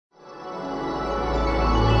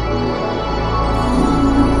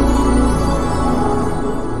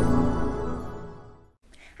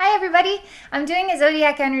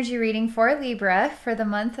Zodiac energy reading for Libra for the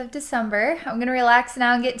month of December. I'm going to relax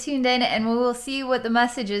now and get tuned in, and we will see what the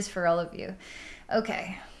message is for all of you.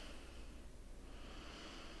 Okay.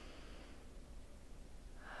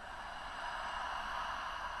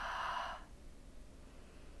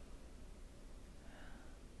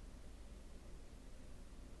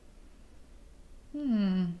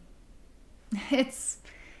 It's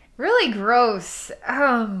really gross.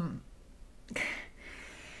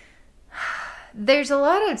 There's a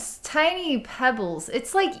lot of tiny pebbles.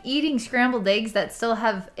 It's like eating scrambled eggs that still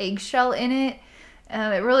have eggshell in it.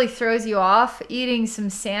 It really throws you off. Eating some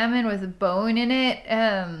salmon with a bone in it.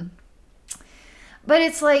 But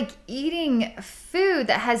it's like eating food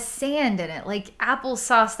that has sand in it, like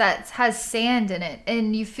applesauce that has sand in it,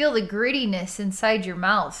 and you feel the grittiness inside your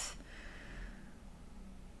mouth.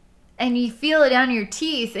 And you feel it down your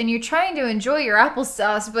teeth, and you're trying to enjoy your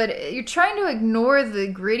applesauce, but you're trying to ignore the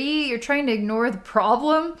gritty. You're trying to ignore the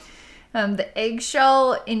problem, the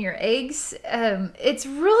eggshell in your eggs. It's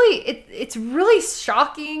really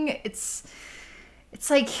shocking. It's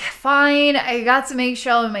like, fine, I got some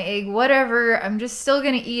eggshell in my egg, whatever. I'm just still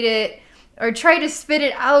gonna eat it, or try to spit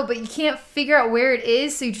it out, but you can't figure out where it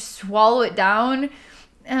is, so you just swallow it down.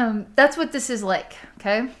 That's what this is like.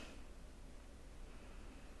 Okay.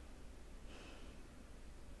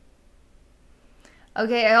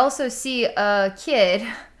 Okay, I also see a kid,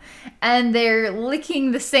 and they're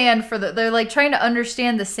licking the sand they're like trying to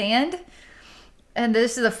understand the sand. And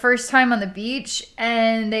this is the first time on the beach,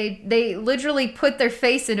 and they literally put their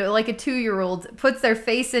face into it, like a 2-year-old puts their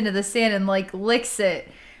face into the sand and like licks it.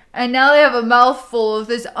 And now they have a mouthful of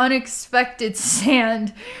this unexpected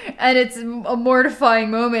sand, and it's a mortifying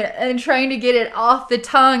moment, and trying to get it off the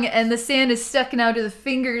tongue, and the sand is stuck now to the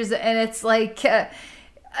fingers, and it's like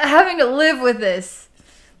having to live with this.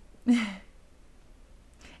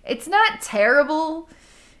 It's not terrible.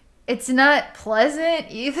 It's not pleasant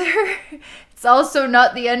either. It's also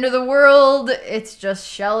not the end of the world. It's just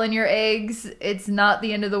shell in your eggs. It's not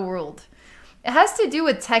the end of the world. It has to do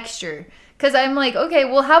with texture. Because I'm like, okay,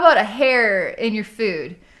 well, how about a hair in your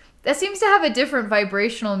food? That seems to have a different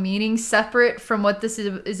vibrational meaning separate from what this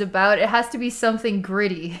is about. It has to be something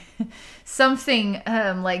gritty. Something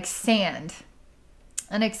like sand.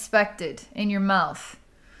 Unexpected in your mouth.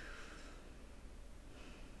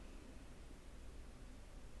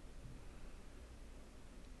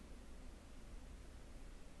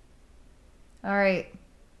 All right.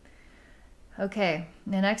 Okay.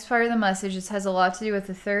 The next part of the message, this has a lot to do with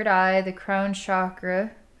the third eye, the crown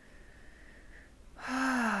chakra.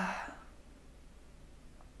 Has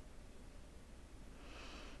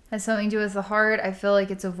something to do with the heart. I feel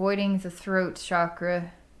like it's avoiding the throat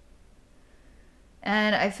chakra.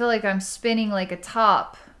 And I feel like I'm spinning like a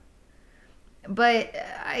top. But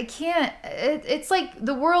I can't. It's like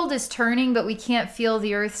the world is turning, but we can't feel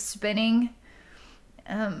the earth spinning.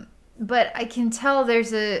 But I can tell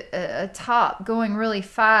there's a top going really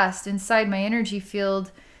fast inside my energy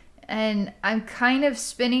field. And I'm kind of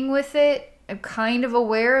spinning with it. I'm kind of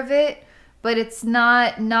aware of it. But it's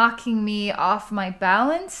not knocking me off my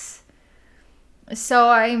balance. So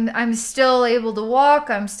I'm still able to walk,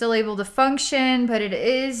 I'm still able to function, but it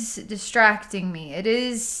is distracting me. It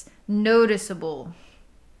is noticeable.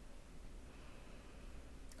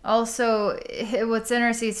 Also, what's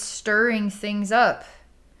interesting is stirring things up.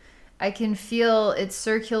 I can feel it's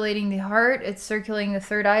circulating the heart, it's circulating the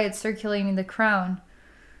third eye, it's circulating the crown.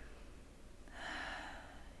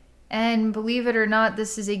 And believe it or not,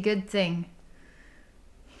 this is a good thing.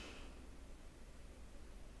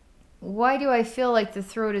 Why do I feel like the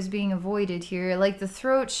throat is being avoided here? Like the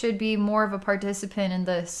throat should be more of a participant in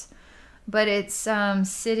this. But it's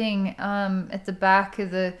sitting at the back of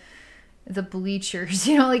the bleachers.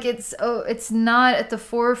 You know, like it's not at the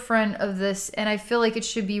forefront of this. And I feel like it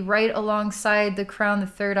should be right alongside the crown, the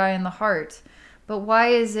third eye, and the heart. But why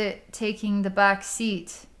is it taking the back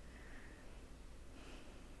seat?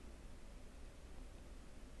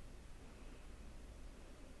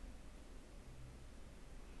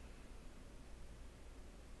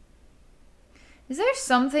 Is there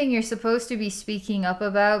something you're supposed to be speaking up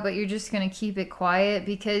about, but you're just going to keep it quiet?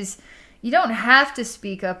 Because you don't have to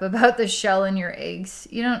speak up about the shell in your eggs.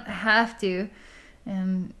 You don't have to.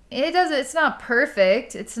 It's not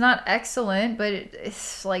perfect. It's not excellent, but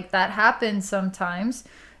it's like that happens sometimes.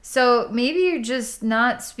 So maybe you're just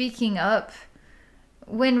not speaking up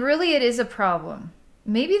when really it is a problem.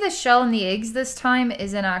 Maybe the shell in the eggs this time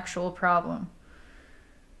is an actual problem.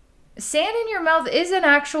 Sand in your mouth is an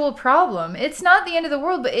actual problem. It's not the end of the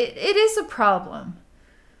world, but it is a problem.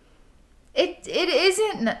 It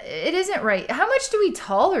isn't right. How much do we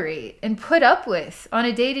tolerate and put up with on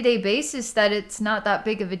a day-to-day basis that it's not that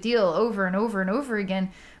big of a deal over and over and over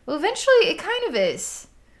again? Well, eventually it kind of is.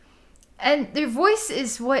 And their voice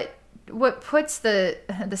is what puts the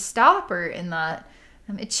stopper in that.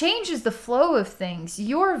 It changes the flow of things.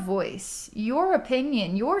 Your voice, your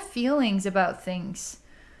opinion, your feelings about things.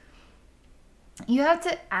 You have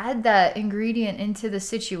to add that ingredient into the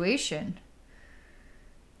situation.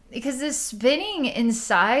 Because this spinning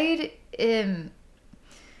inside is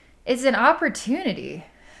an opportunity.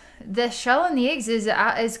 The shell and the eggs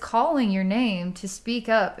is calling your name to speak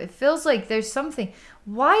up. It feels like there's something.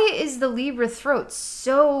 Why is the Libra throat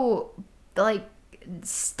so, like,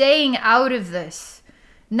 staying out of this?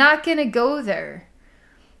 Not gonna go there.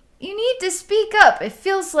 You need to speak up. It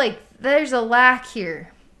feels like there's a lack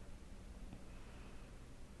here.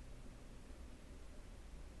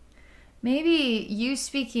 Maybe you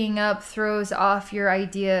speaking up throws off your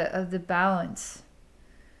idea of the balance.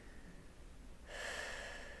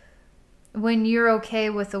 When you're okay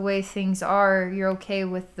with the way things are, you're okay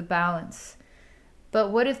with the balance.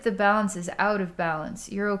 But what if the balance is out of balance?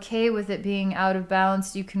 You're okay with it being out of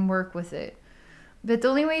balance, you can work with it. But the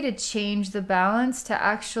only way to change the balance to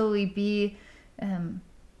actually be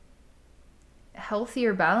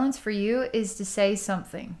healthier balance for you is to say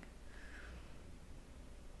something.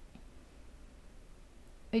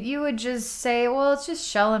 But you would just say, well, it's just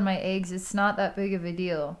shell and my eggs. It's not that big of a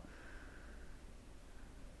deal.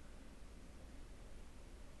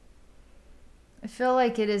 I feel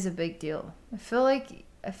like it is a big deal. I feel like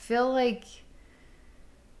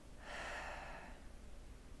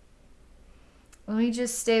let me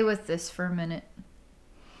just stay with this for a minute.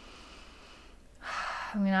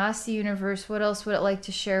 I'm going to ask the universe, what else would it like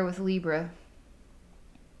to share with Libra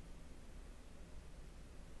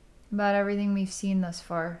about everything we've seen thus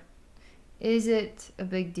far? Is it a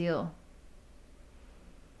big deal?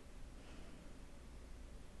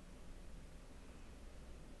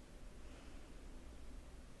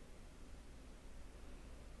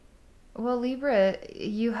 Well, Libra,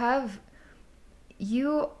 you have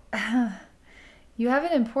an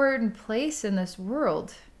important place in this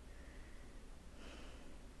world.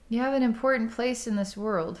 You have an important place in this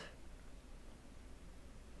world.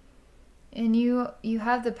 And you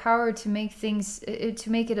have the power to make things,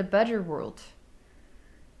 to make it a better world.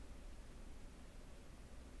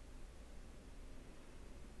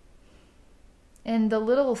 And the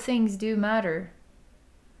little things do matter.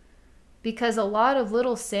 Because a lot of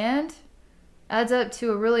little sand adds up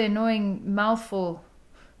to a really annoying mouthful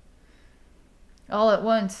all at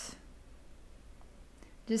once.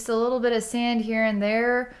 Just a little bit of sand here and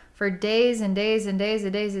there for days and days and days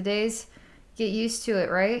and days and days. Get used to it,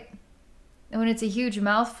 right? And when it's a huge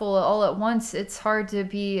mouthful all at once, it's hard to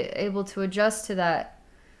be able to adjust to that.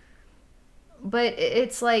 But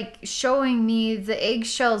it's like showing me the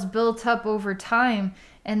eggshells built up over time,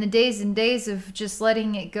 and the days and days of just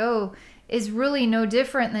letting it go is really no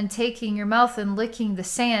different than taking your mouth and licking the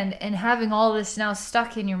sand and having all this now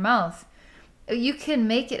stuck in your mouth. You can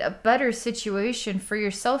make it a better situation for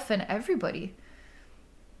yourself and everybody.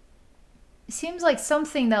 It seems like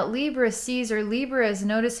something that Libra sees, or Libra is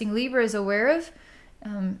noticing, Libra is aware of,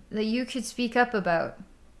 that you could speak up about.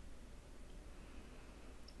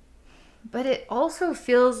 But it also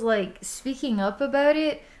feels like speaking up about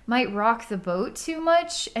it might rock the boat too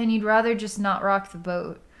much, and you'd rather just not rock the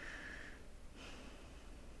boat.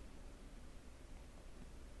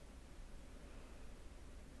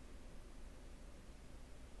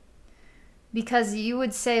 Because you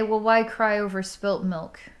would say, well, why cry over spilt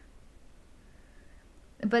milk?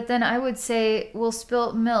 But then I would say, well,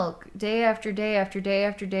 spilt milk day after day after day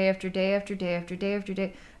after day after day after day after day after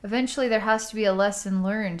day. Eventually there has to be a lesson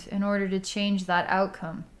learned in order to change that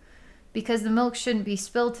outcome. Because the milk shouldn't be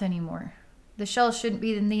spilt anymore. The shell shouldn't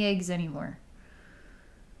be in the eggs anymore.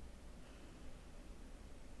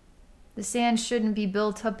 The sand shouldn't be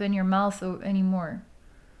built up in your mouth anymore.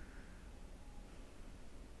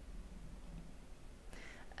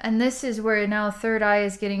 And this is where now third eye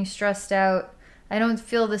is getting stressed out. I don't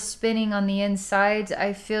feel the spinning on the inside.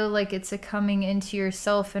 I feel like it's a coming into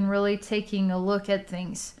yourself and really taking a look at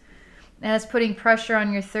things. And that's putting pressure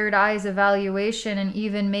on your third eye's evaluation and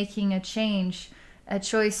even making a change. A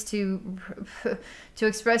choice to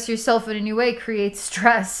express yourself in a new way creates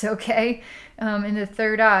stress, okay? In the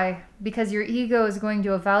third eye. Because your ego is going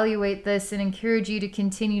to evaluate this and encourage you to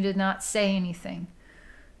continue to not say anything.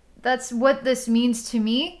 That's what this means to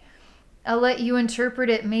me. I'll let you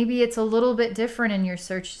interpret it. Maybe it's a little bit different in your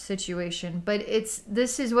search situation, but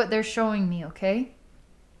this is what they're showing me, okay?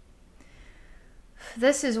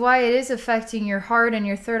 this is why it is affecting your heart and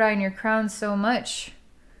your third eye and your crown so much.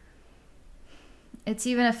 It's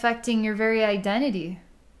even affecting your very identity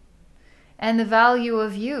and the value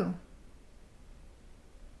of you.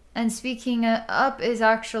 And speaking up is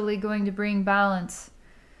actually going to bring balance.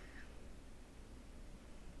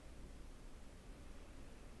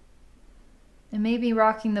 And maybe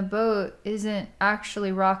rocking the boat isn't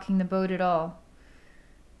actually rocking the boat at all.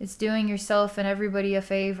 It's doing yourself and everybody a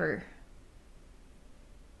favor.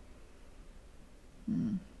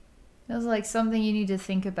 Feels like something you need to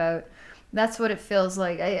think about. That's what it feels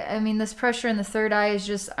like. I mean, this pressure in the third eye is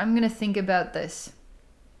just, I'm going to think about this.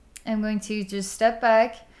 I'm going to just step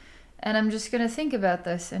back and I'm just going to think about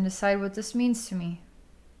this and decide what this means to me.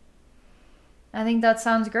 I think that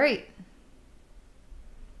sounds great.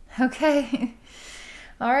 Okay.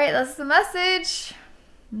 All right, that's the message.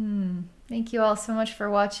 Thank you all so much for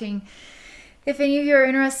watching. If any of you are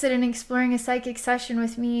interested in exploring a psychic session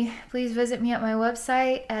with me, please visit me at my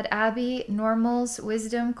website at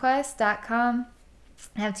abbeynormalswisdomquest.com.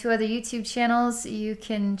 I have 2 other YouTube channels. You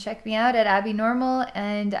can check me out at Abbey Normal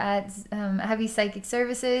and at Abbey Psychic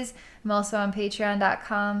Services. I'm also on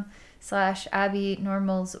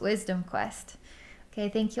patreon.com/abbeynormalswisdomquest. Okay,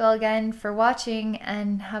 thank you all again for watching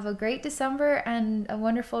and have a great December and a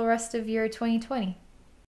wonderful rest of your 2020.